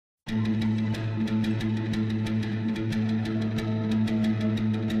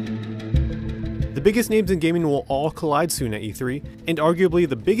The biggest names in gaming will all collide soon at E3, and arguably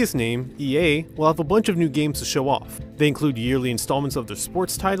the biggest name, EA, will have a bunch of new games to show off. They include yearly installments of their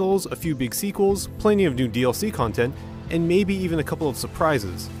sports titles, a few big sequels, plenty of new DLC content, and maybe even a couple of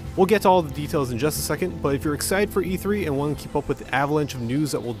surprises. We'll get to all the details in just a second, but if you're excited for E3 and want to keep up with the avalanche of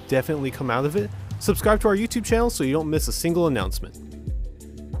news that will definitely come out of it, subscribe to our YouTube channel so you don't miss a single announcement.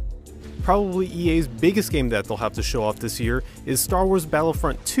 Probably EA's biggest game that they'll have to show off this year is Star Wars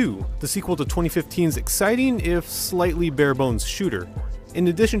Battlefront 2, the sequel to 2015's exciting, if slightly bare-bones shooter. In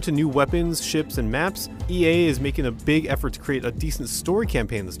addition to new weapons, ships, and maps, EA is making a big effort to create a decent story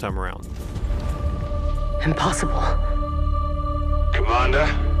campaign this time around. Impossible. Commander,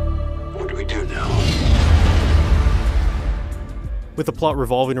 what do we do now? With the plot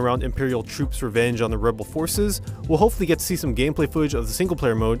revolving around Imperial troops' revenge on the rebel forces, we'll hopefully get to see some gameplay footage of the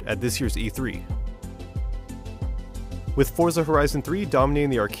single-player mode at this year's E3. With Forza Horizon 3 dominating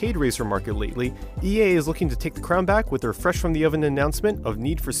the arcade racer market lately, EA is looking to take the crown back with their fresh-from-the-oven announcement of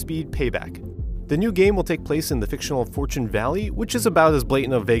Need for Speed Payback. The new game will take place in the fictional Fortune Valley, which is about as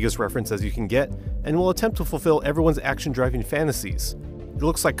blatant a Vegas reference as you can get, and will attempt to fulfill everyone's action-driving fantasies. It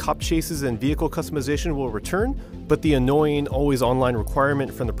looks like cop chases and vehicle customization will return, but the annoying always online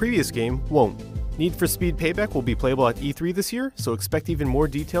requirement from the previous game won't. Need for Speed Payback will be playable at E3 this year, so expect even more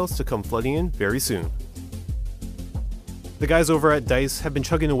details to come flooding in very soon. The guys over at DICE have been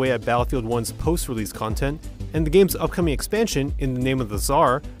chugging away at Battlefield 1's post-release content, and the game's upcoming expansion, In the Name of the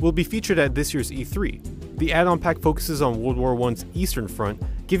Tsar, will be featured at this year's E3. The add-on pack focuses on World War I's Eastern Front,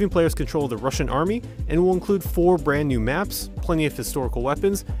 giving players control of the Russian army, and will include 4 brand new maps, plenty of historical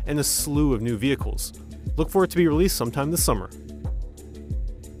weapons, and a slew of new vehicles. Look for it to be released sometime this summer.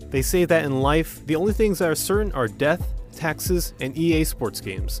 They say that in life, the only things that are certain are death, taxes, and EA sports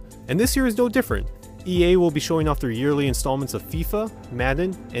games. And this year is no different. EA will be showing off their yearly installments of FIFA,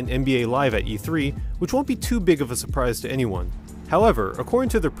 Madden, and NBA Live at E3, which won't be too big of a surprise to anyone. However, according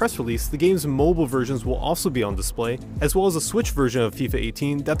to their press release, the game's mobile versions will also be on display, as well as a Switch version of FIFA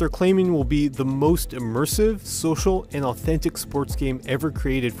 18 that they're claiming will be the most immersive, social, and authentic sports game ever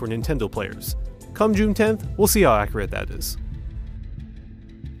created for Nintendo players. Come June 10th, we'll see how accurate that is.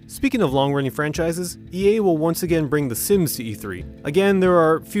 Speaking of long-running franchises, EA will once again bring The Sims to E3. Again, there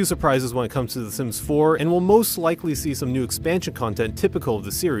are few surprises when it comes to The Sims 4, and we'll most likely see some new expansion content typical of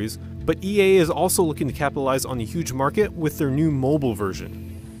the series, but EA is also looking to capitalize on the huge market with their new mobile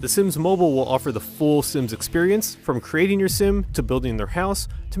version. The Sims Mobile will offer the full Sims experience, from creating your sim, to building their house,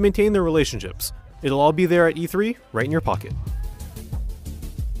 to maintaining their relationships. It'll all be there at E3, right in your pocket.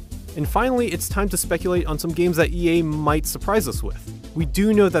 And finally, it's time to speculate on some games that EA might surprise us with. We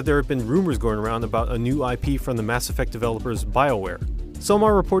do know that there have been rumors going around about a new IP from the Mass Effect developers BioWare. Some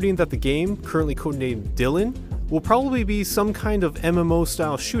are reporting that the game, currently codenamed Dylan, will probably be some kind of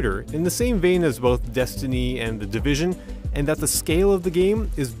MMO-style shooter in the same vein as both Destiny and The Division, and that the scale of the game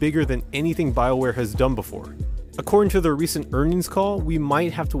is bigger than anything BioWare has done before. According to their recent earnings call, we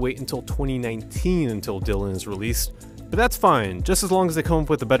might have to wait until 2019 until Dylan is released, but that's fine, just as long as they come up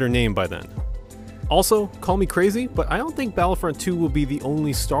with a better name by then. Also, call me crazy, but I don't think Battlefront 2 will be the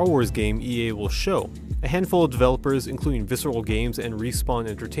only Star Wars game EA will show. A handful of developers, including Visceral Games and Respawn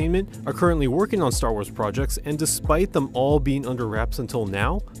Entertainment, are currently working on Star Wars projects, and despite them all being under wraps until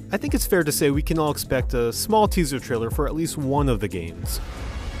now, I think it's fair to say we can all expect a small teaser trailer for at least one of the games.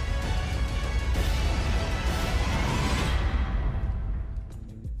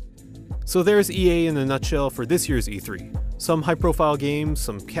 So there's EA in a nutshell for this year's E3. Some high-profile games,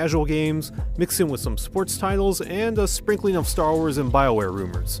 some casual games, mixed in with some sports titles, and a sprinkling of Star Wars and BioWare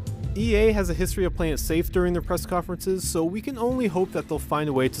rumors. EA has a history of playing it safe during their press conferences, so we can only hope that they'll find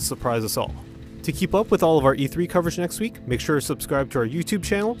a way to surprise us all. To keep up with all of our E3 coverage next week, make sure to subscribe to our YouTube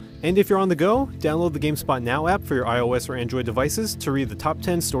channel, and if you're on the go, download the GameSpot Now app for your iOS or Android devices to read the top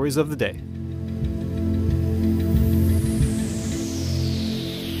 10 stories of the day.